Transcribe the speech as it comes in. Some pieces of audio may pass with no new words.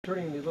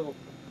Turning the little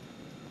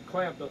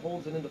clamp that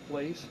holds it into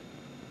place.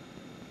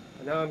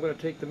 And now I'm going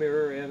to take the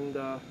mirror and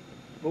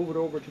move it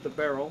over to the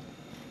barrel.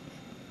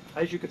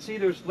 As you can see,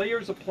 there's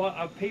layers of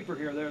paper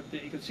here.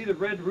 You can see the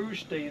red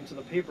rouge stains in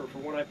the paper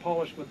from when I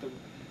polished with the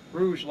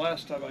rouge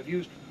last time. I've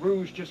used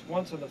rouge just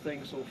once on the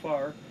thing so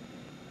far.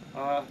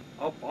 I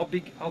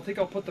think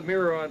I'll put the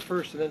mirror on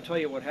first and then tell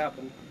you what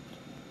happened.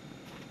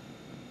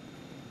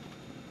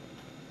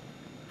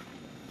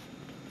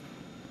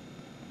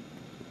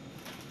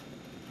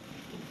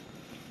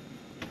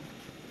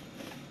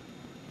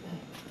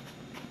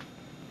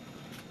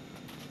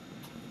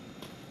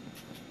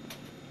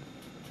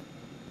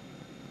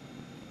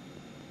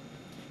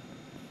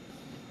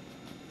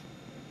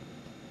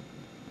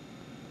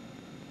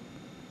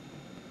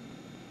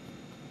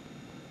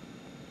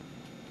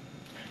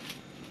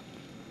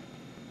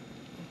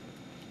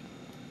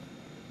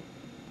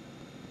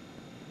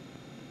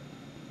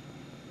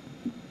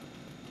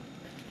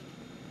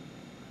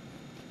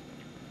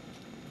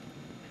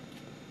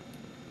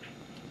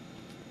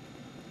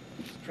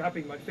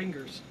 Trapping my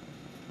fingers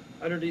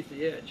underneath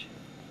the edge.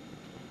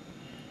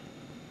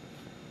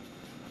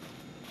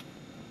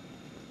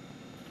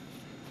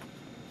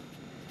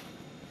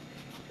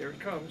 Here it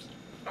comes.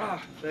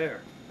 Ah, there.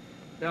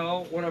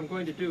 Now what I'm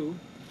going to do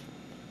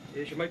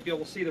is, you might be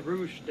able to see the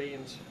rouge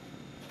stains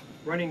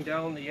running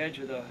down the edge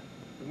of the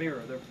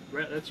mirror.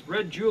 That's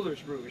red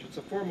jeweler's rouge. It's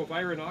a form of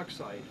iron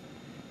oxide.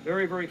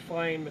 Very, very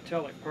fine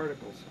metallic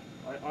particles,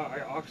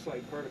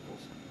 oxide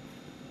particles.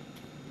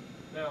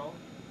 Now,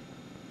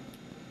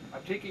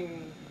 I'm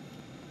taking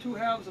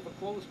 2/2 of a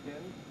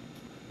clothespin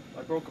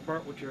I broke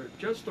apart, which are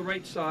just the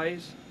right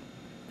size.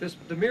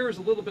 The mirror is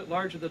a little bit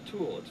larger than the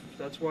tool.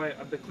 That's why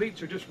the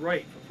cleats are just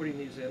right for putting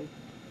these in.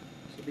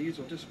 So these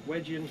will just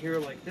wedge in here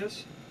like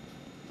this,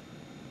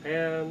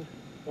 and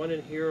one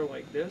in here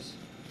like this,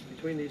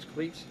 between these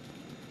cleats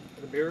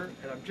of the mirror.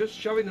 And I'm just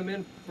shoving them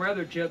in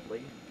rather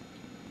gently,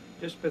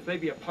 just with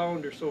maybe a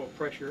pound or so of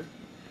pressure.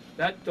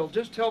 They'll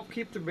just help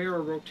keep the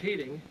mirror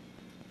rotating,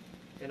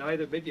 and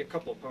either maybe a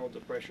couple of pounds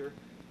of pressure,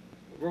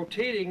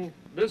 rotating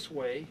this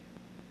way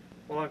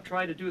while I'm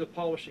trying to do the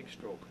polishing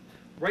stroke.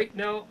 Right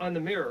now on the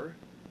mirror,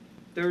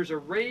 there's a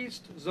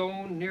raised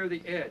zone near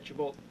the edge,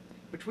 about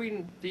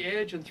between the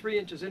edge and 3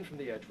 inches in from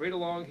the edge, right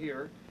along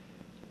here,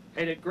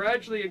 and it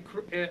gradually,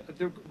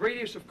 the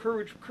radius of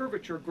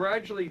curvature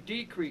gradually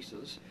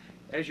decreases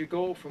as you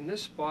go from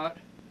this spot.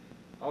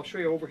 I'll show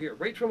you over here,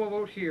 right from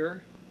about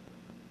here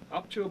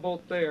up to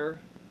about there.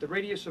 The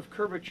radius of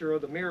curvature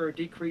of the mirror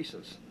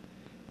decreases.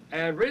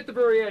 And right at the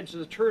very edge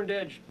is a turned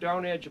edge,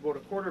 down edge, about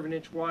 1/4 of an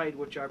inch wide,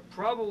 which I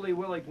probably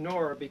will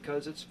ignore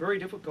because it's very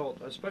difficult,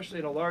 especially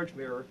in a large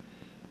mirror,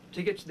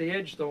 to get to the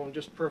edge zone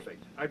just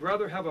perfect. I'd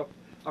rather have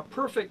a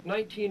perfect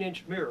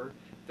 19-inch mirror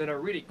than a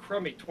really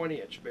crummy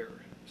 20-inch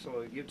mirror.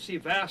 So you'd see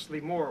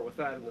vastly more with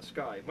that in the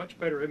sky, much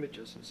better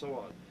images and so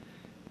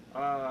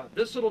on.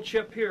 This little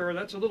chip here,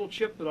 that's a little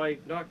chip that I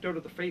knocked out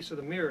of the face of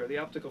the mirror, the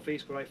optical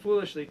face, when I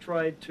foolishly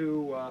tried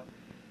to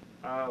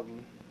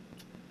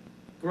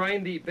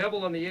grind the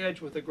bevel on the edge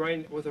with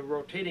a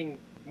rotating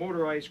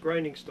motorized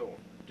grinding stone.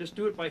 Just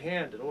do it by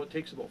hand. It only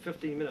takes about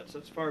 15 minutes.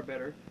 That's far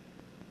better.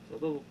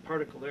 There's a little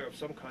particle there of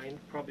some kind,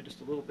 probably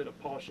just a little bit of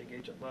polishing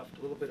agent left,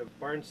 a little bit of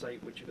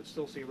Barnsite, which you can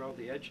still see around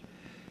the edge.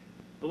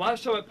 The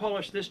last time I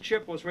polished this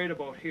chip was right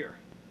about here.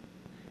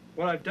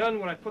 What I've done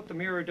when I put the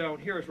mirror down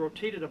here is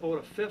rotated about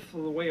 1/5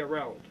 of the way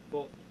around,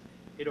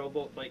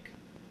 about like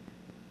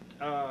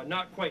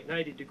not quite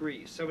 90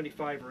 degrees,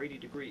 75 or 80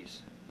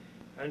 degrees.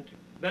 And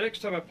the next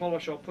time I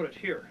polish, I'll put it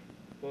here,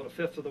 about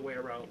 1/5 of the way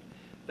around.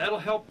 That'll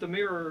help the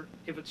mirror,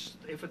 if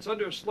it's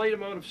under a slight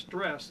amount of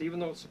stress, even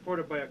though it's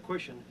supported by a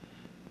cushion,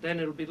 then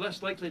it'll be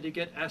less likely to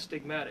get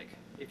astigmatic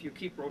if you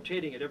keep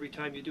rotating it every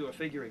time you do a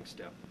figuring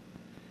step.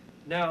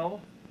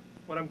 Now,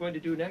 what I'm going to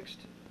do next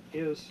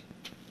is,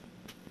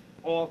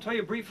 I'll tell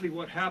you briefly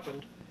what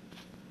happened.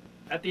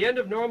 At the end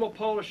of normal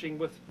polishing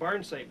with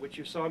Barnsite, which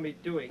you saw me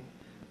doing,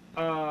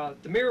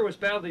 the mirror was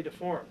badly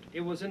deformed.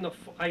 It was in the,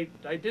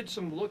 I did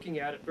some looking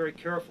at it very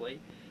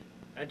carefully,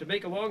 and to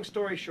make a long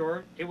story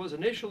short, it was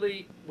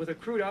initially, with a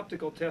crude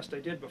optical test I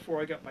did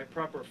before I got my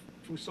proper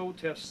Fuseau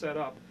test set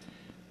up,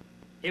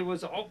 it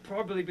was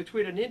probably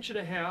between 1.5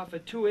 inches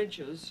and 2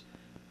 inches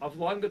of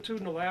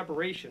longitudinal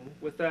aberration,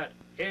 with that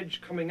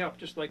edge coming up,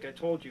 just like I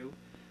told you,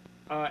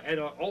 and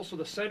also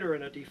the center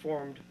in a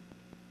deformed,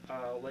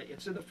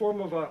 it's in the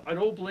form of an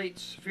oblate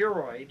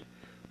spheroid,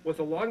 with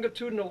a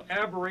longitudinal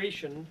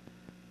aberration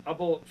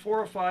about 4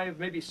 or 5,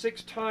 maybe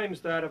 6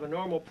 times that of a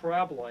normal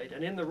paraboloid,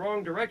 and in the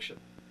wrong direction.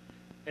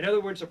 In other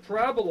words, a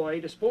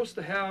paraboloid is supposed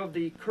to have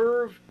the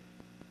curve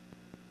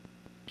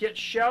get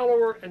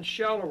shallower and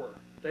shallower.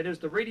 That is,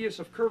 the radius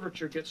of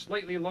curvature gets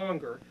slightly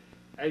longer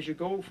as you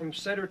go from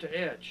center to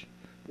edge.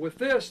 With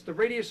this, the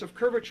radius of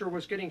curvature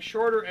was getting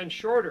shorter and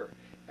shorter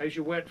as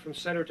you went from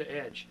center to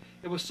edge.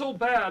 It was so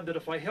bad that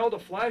if I held a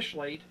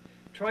flashlight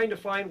trying to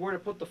find where to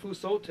put the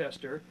Fuseau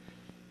tester,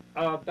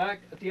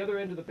 back at the other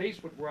end of the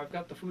basement where I've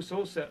got the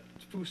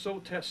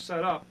Fuseau test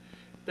set up,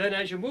 then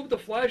as you move the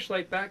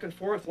flashlight back and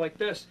forth like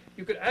this,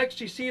 you could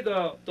actually see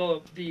the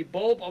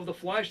bulb of the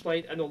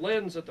flashlight and the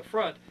lens at the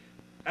front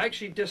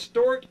actually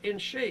distort in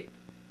shape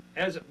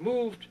as it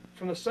moved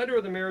from the center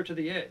of the mirror to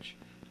the edge.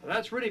 And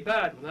that's really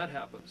bad when that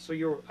happens. So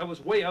I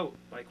was way out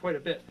by quite a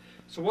bit.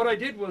 So what I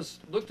did was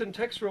looked in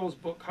Texero's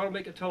book, How to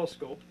Make a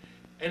Telescope,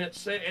 and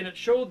it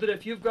showed that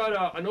if you've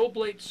got an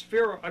oblate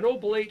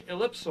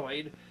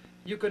ellipsoid,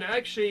 you can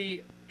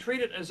actually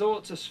treat it as though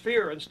it's a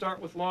sphere and start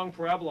with long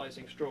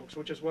parabolizing strokes,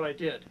 which is what I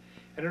did.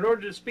 And in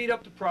order to speed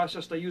up the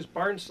process, I used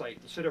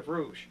Barnsite instead of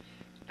rouge.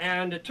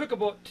 And it took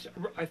about,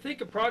 I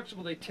think,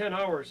 approximately 10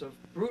 hours of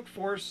brute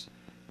force,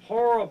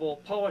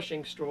 horrible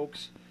polishing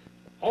strokes,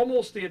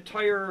 almost the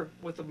entire,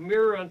 with the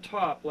mirror on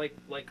top, like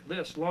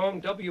this, long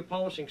W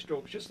polishing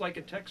strokes, just like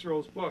in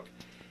Texero's book,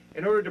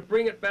 in order to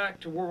bring it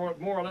back to more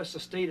or less the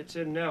state it's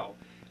in now.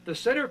 The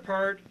center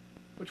part,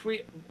 which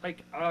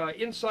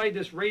inside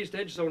this raised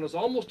edge zone, is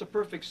almost a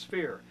perfect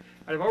sphere.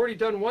 I've already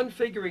done one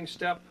figuring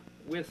step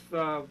with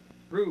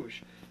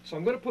rouge. So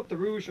I'm going to put the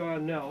rouge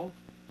on now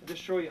and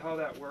just show you how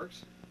that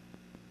works.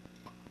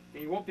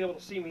 And you won't be able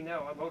to see me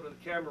now, I'm out of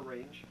the camera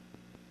range.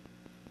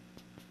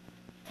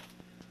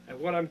 And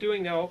what I'm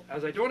doing now,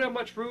 as I don't have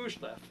much rouge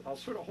left, I'll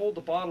sort of hold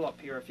the bottle up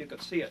here if you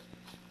could see it.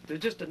 There's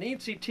just an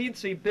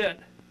teensy bit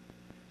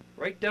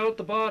right down at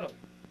the bottom.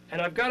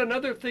 And I've got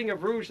another thing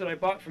of rouge that I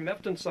bought from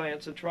Efton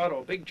Science in Toronto,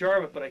 a big jar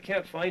of it, but I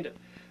can't find it.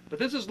 But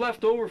this is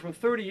left over from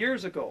 30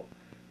 years ago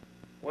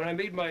when I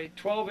made my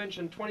 12-inch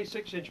and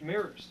 26-inch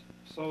mirrors.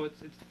 So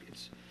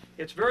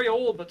it's very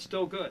old, but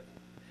still good.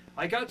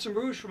 I got some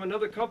rouge from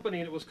another company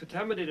and it was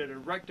contaminated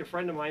and wrecked a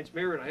friend of mine's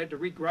mirror, and I had to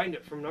regrind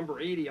it from number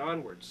 80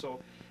 onwards.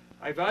 So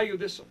I value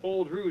this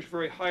old rouge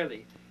very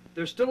highly.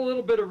 There's still a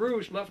little bit of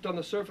rouge left on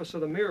the surface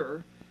of the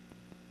mirror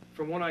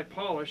from when I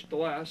polished the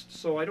last,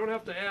 so I don't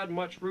have to add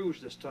much rouge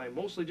this time,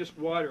 mostly just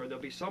water.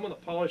 There'll be some of the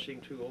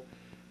polishing tool,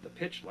 the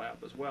pitch lap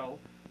as well.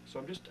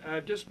 So I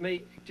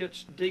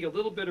just dig a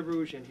little bit of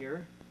rouge in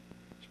here,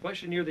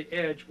 especially near the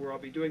edge where I'll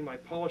be doing my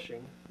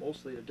polishing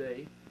mostly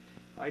today.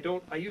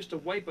 I used to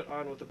wipe it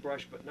on with a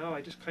brush, but now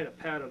I just kind of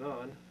pat it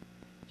on.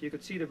 So you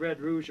can see the red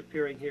rouge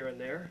appearing here and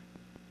there.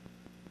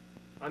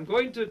 I'm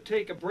going to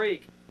take a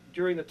break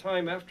during the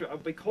time after. I'll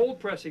be cold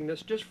pressing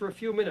this just for a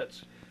few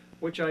minutes,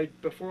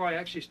 before I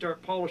actually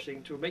start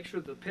polishing, to make sure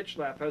the pitch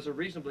lap has a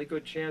reasonably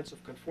good chance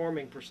of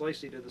conforming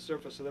precisely to the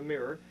surface of the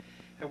mirror.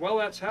 And while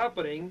that's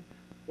happening,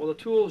 while the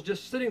tool is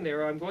just sitting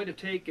there, I'm going to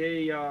take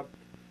a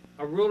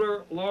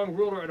long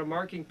ruler and a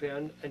marking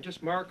pen and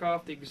just mark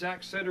off the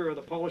exact center of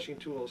the polishing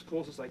tool as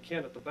close as I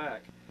can at the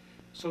back,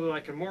 so that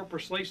I can more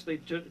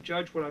precisely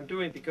judge what I'm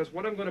doing, because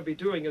what I'm going to be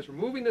doing is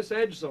removing this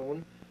edge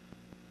zone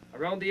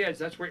around the edge.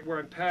 That's right where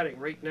I'm patting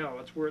right now.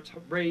 That's where it's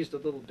raised a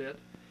little bit.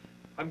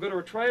 I'm going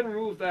to try and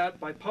remove that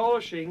by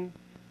polishing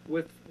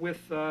with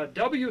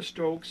W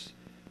strokes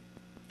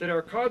that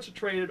are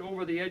concentrated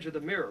over the edge of the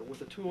mirror with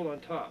the tool on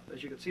top.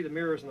 As you can see, the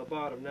mirror is on the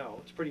bottom now.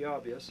 It's pretty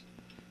obvious.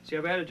 See,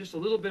 I've added just a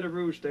little bit of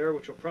rouge there,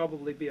 which will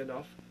probably be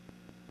enough.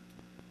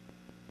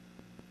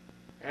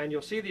 And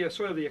you'll see the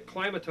sort of the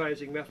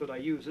acclimatizing method I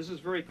use. This is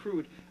very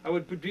crude. I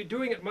would be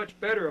doing it much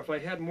better if I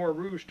had more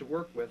rouge to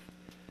work with.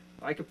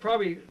 I could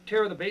probably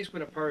tear the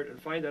basement apart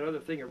and find that other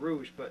thing of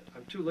rouge, but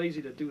I'm too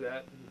lazy to do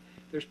that.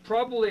 There's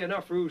probably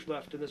enough rouge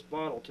left in this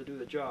bottle to do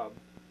the job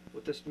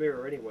with this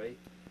mirror anyway.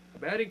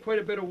 I'm adding quite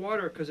a bit of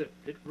water because it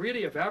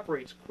really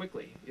evaporates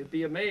quickly. You'd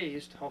be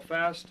amazed how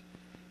fast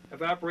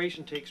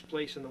evaporation takes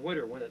place in the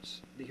winter when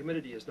the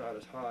humidity is not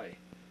as high.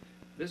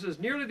 This is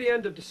nearly the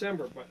end of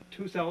December,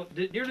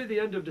 nearly the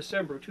end of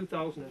December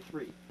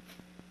 2003.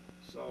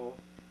 So,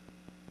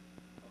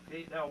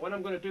 okay, now what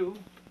I'm going to do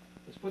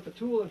is put the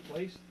tool in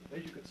place.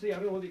 As you can see, I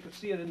don't know whether you can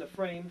see it in the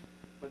frame,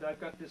 but I've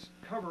got this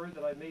cover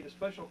that I made, a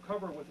special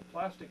cover with a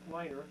plastic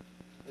liner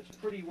that's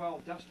pretty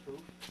well dust-proof.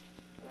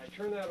 And I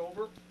turn that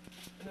over,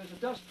 and there's a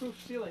dust-proof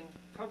ceiling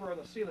cover on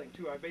the ceiling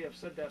too. I may have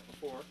said that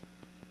before.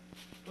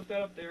 Put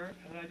that up there,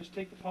 and I just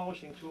take the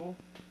polishing tool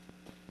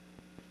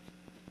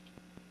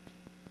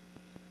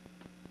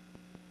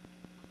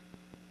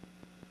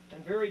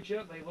and very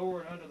gently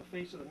lower it onto the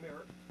face of the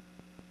mirror.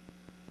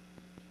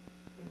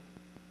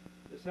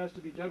 This has to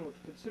be done with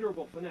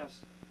considerable finesse.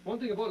 One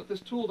thing about it,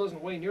 this tool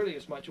doesn't weigh nearly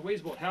as much. It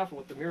weighs about half of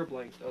what the mirror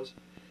blank does.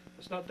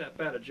 It's not that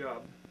bad a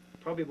job.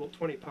 Probably about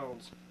 20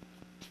 pounds.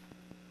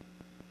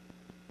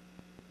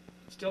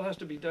 It still has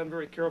to be done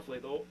very carefully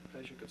though.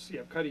 As you can see,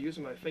 I'm kind of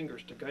using my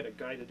fingers to guide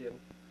it in.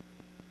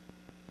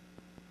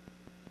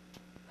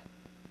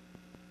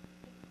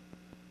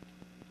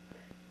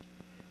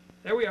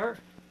 There we are.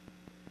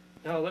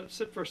 Now let it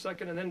sit for a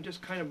second and then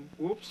just kind of,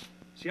 whoops.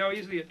 See how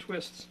easily it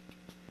twists?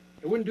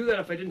 I wouldn't do that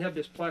if I didn't have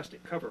this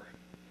plastic cover.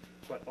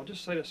 But I'll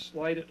just kind of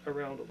slide it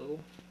around a little,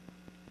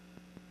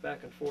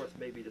 back and forth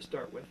maybe to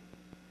start with.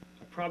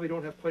 I probably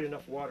don't have quite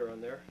enough water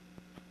on there.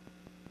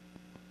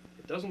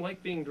 It doesn't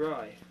like being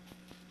dry.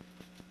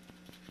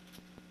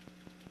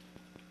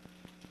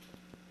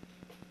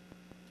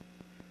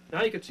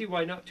 Now you can see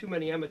why not too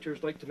many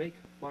amateurs like to make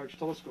large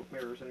telescope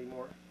mirrors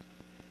anymore,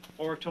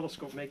 or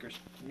telescope makers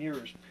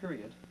mirrors,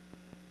 period.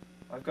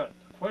 I've got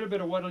quite a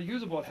bit of what I'll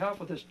use about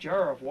half of this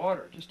jar of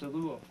water just to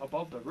do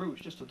above the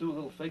rouge, just to do a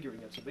little figuring.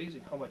 It's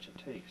amazing how much it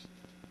takes.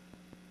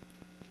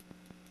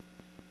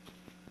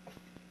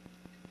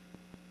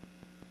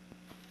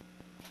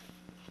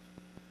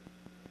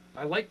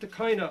 I like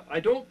to I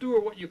don't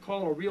do what you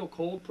call a real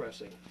cold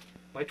pressing.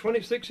 My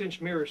 26-inch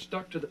mirror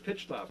stuck to the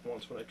pitch lap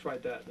once when I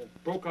tried that, and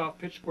it broke off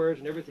pitch squares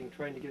and everything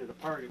trying to get it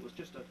apart. It was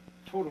just a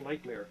total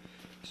nightmare.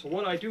 So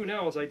what I do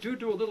now is I do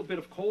a little bit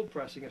of cold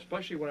pressing,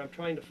 especially when I'm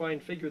trying to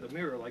figure the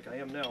mirror like I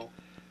am now.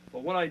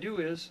 But what I do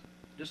is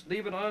just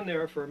leave it on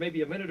there for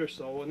maybe a minute or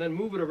so and then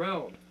move it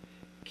around.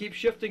 Keep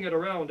shifting it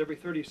around every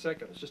 30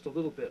 seconds, just a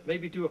little bit.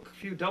 Maybe do a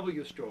few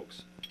W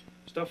strokes,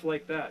 stuff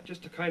like that,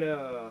 just to kind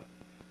of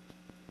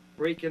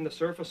break in the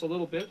surface a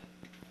little bit.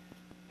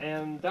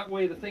 And that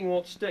way the thing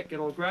won't stick.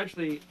 It'll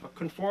gradually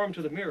conform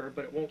to the mirror,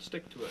 but it won't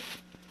stick to it.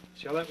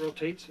 See how that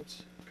rotates?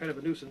 It's kind of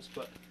a nuisance,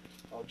 but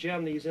I'll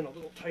jam these in a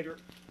little tighter.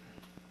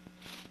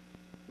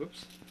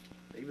 Whoops,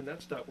 even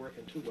that's not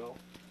working too well.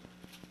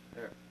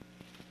 There.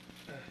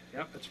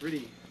 Yep, it's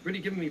really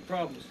giving me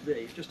problems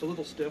today. It's just a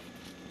little stiff.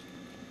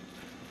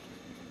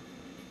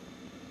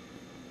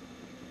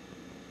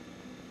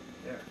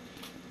 There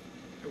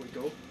we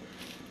go.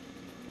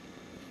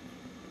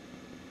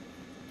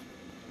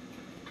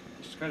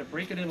 Just kind of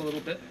break it in a little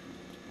bit.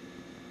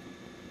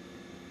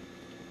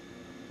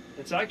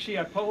 It's actually,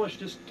 I polished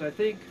just, I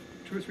think,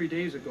 2 or 3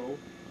 days ago,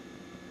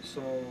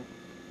 so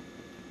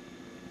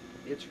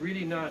it's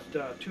really not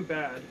too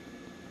bad.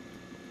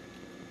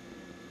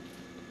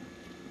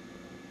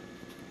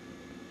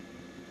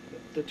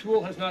 The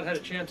tool has not had a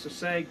chance to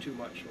sag too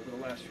much over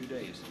the last few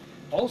days.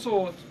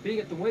 Also, being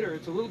at the winter,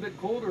 it's a little bit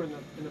colder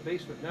in the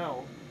basement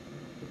now.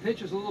 The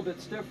pitch is a little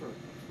bit stiffer.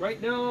 Right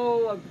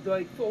now,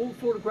 the old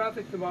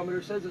photographic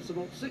thermometer says it's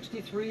about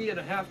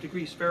 63.5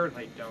 degrees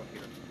Fahrenheit down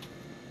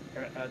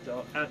here at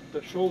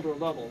the shoulder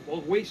level.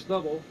 Well, waist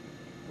level,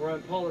 where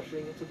I'm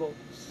polishing, it's about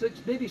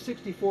maybe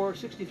 64,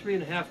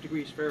 63.5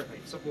 degrees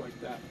Fahrenheit, something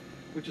like that,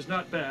 which is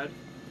not bad.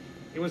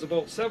 It was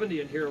about 70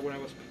 in here when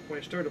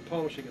I started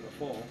polishing in the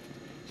fall.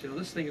 See, now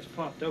this thing is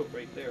popped out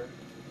right there,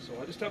 so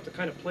I just have to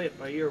kind of play it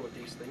by ear with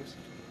these things.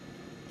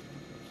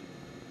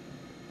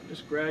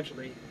 Just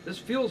gradually. This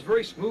feels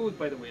very smooth,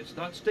 by the way. It's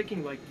not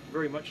sticking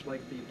very much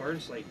like the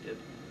Barnsight did.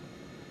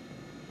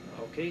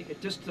 Okay,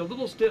 it's just a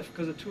little stiff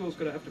because the tool's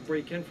going to have to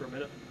break in for a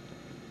minute.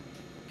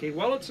 Okay,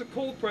 while it's a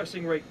cold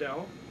pressing right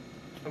now,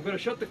 I'm going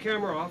to shut the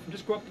camera off and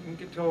just go up and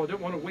I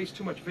don't want to waste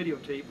too much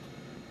videotape.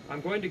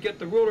 I'm going to get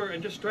the ruler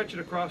and just stretch it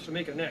across to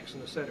make an X in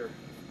the center.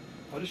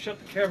 I'll just shut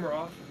the camera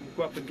off and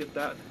go up and get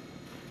that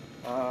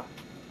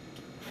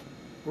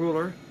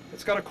ruler.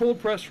 It's got a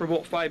cold press for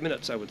about 5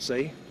 minutes, I would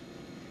say.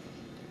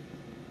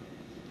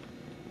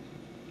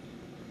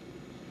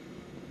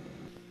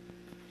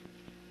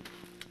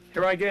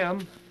 Here I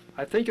am.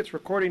 I think it's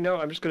recording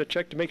now. I'm just going to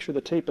check to make sure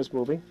the tape is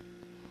moving.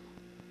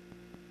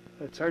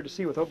 It's hard to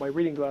see without my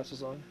reading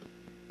glasses on.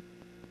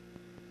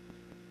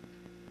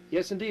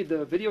 Yes, indeed,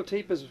 the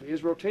videotape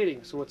is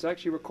rotating, so it's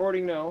actually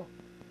recording now.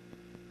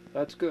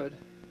 That's good.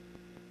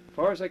 As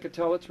far as I can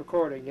tell, it's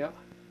recording, yeah.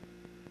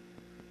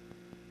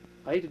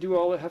 I hate to do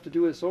all I have to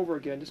do this over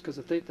again just because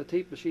the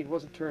tape machine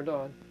wasn't turned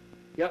on.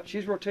 Yeah,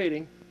 she's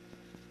rotating.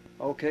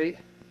 Okay.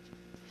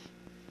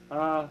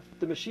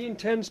 The machine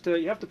tends to,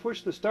 you have to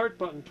push the start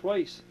button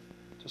twice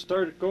to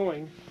start it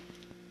going,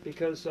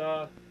 because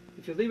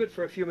if you leave it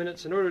for a few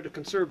minutes, in order to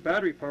conserve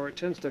battery power, it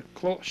tends to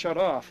shut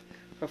off.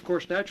 Of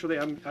course, naturally,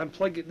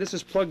 this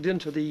is plugged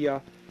into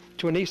the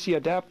to an AC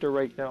adapter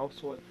right now,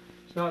 so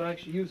it's not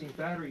actually using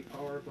battery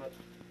power, but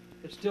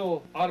it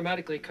still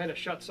automatically kind of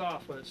shuts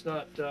off when it's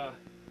not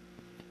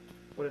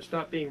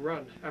being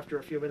run after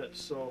a few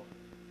minutes. So,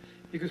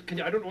 because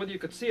I don't know whether you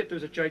could see it.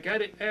 There's a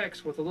gigantic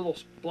X with a little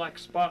black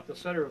spot in the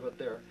center of it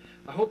there.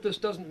 I hope this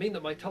doesn't mean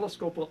that my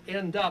telescope will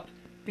end up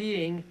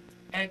being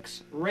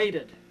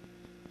X-rated.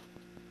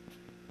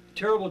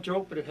 Terrible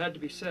joke, but it had to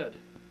be said.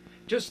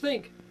 Just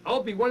think,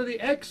 I'll be one of the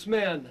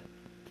X-Men.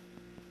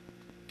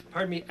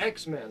 Pardon me,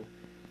 X-Men.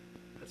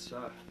 That's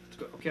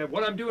good. Okay,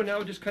 what I'm doing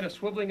now, just kind of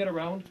swiveling it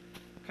around,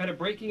 kind of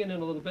breaking it in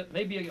a little bit.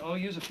 Maybe I'll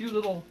use a few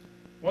little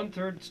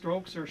 1/3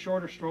 strokes or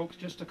shorter strokes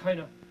just to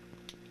kind of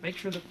make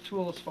sure the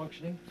tool is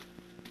functioning.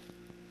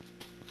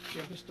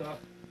 Okay, I'm just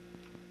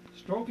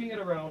stroking it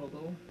around a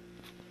little.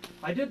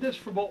 I did this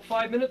for about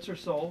 5 minutes or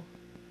so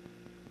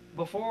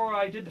before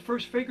I did the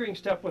first figuring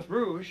step with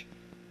rouge,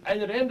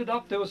 and it ended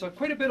up there was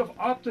quite a bit of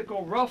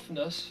optical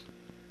roughness,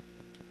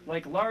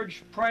 like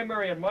large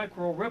primary and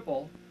micro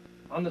ripple,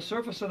 on the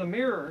surface of the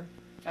mirror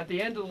at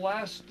the end of the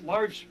last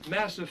large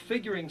massive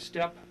figuring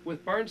step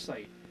with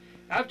Barnsight.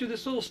 After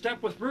this little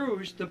step with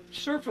rouge, the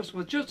surface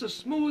was just as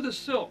smooth as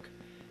silk.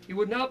 You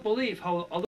would not believe how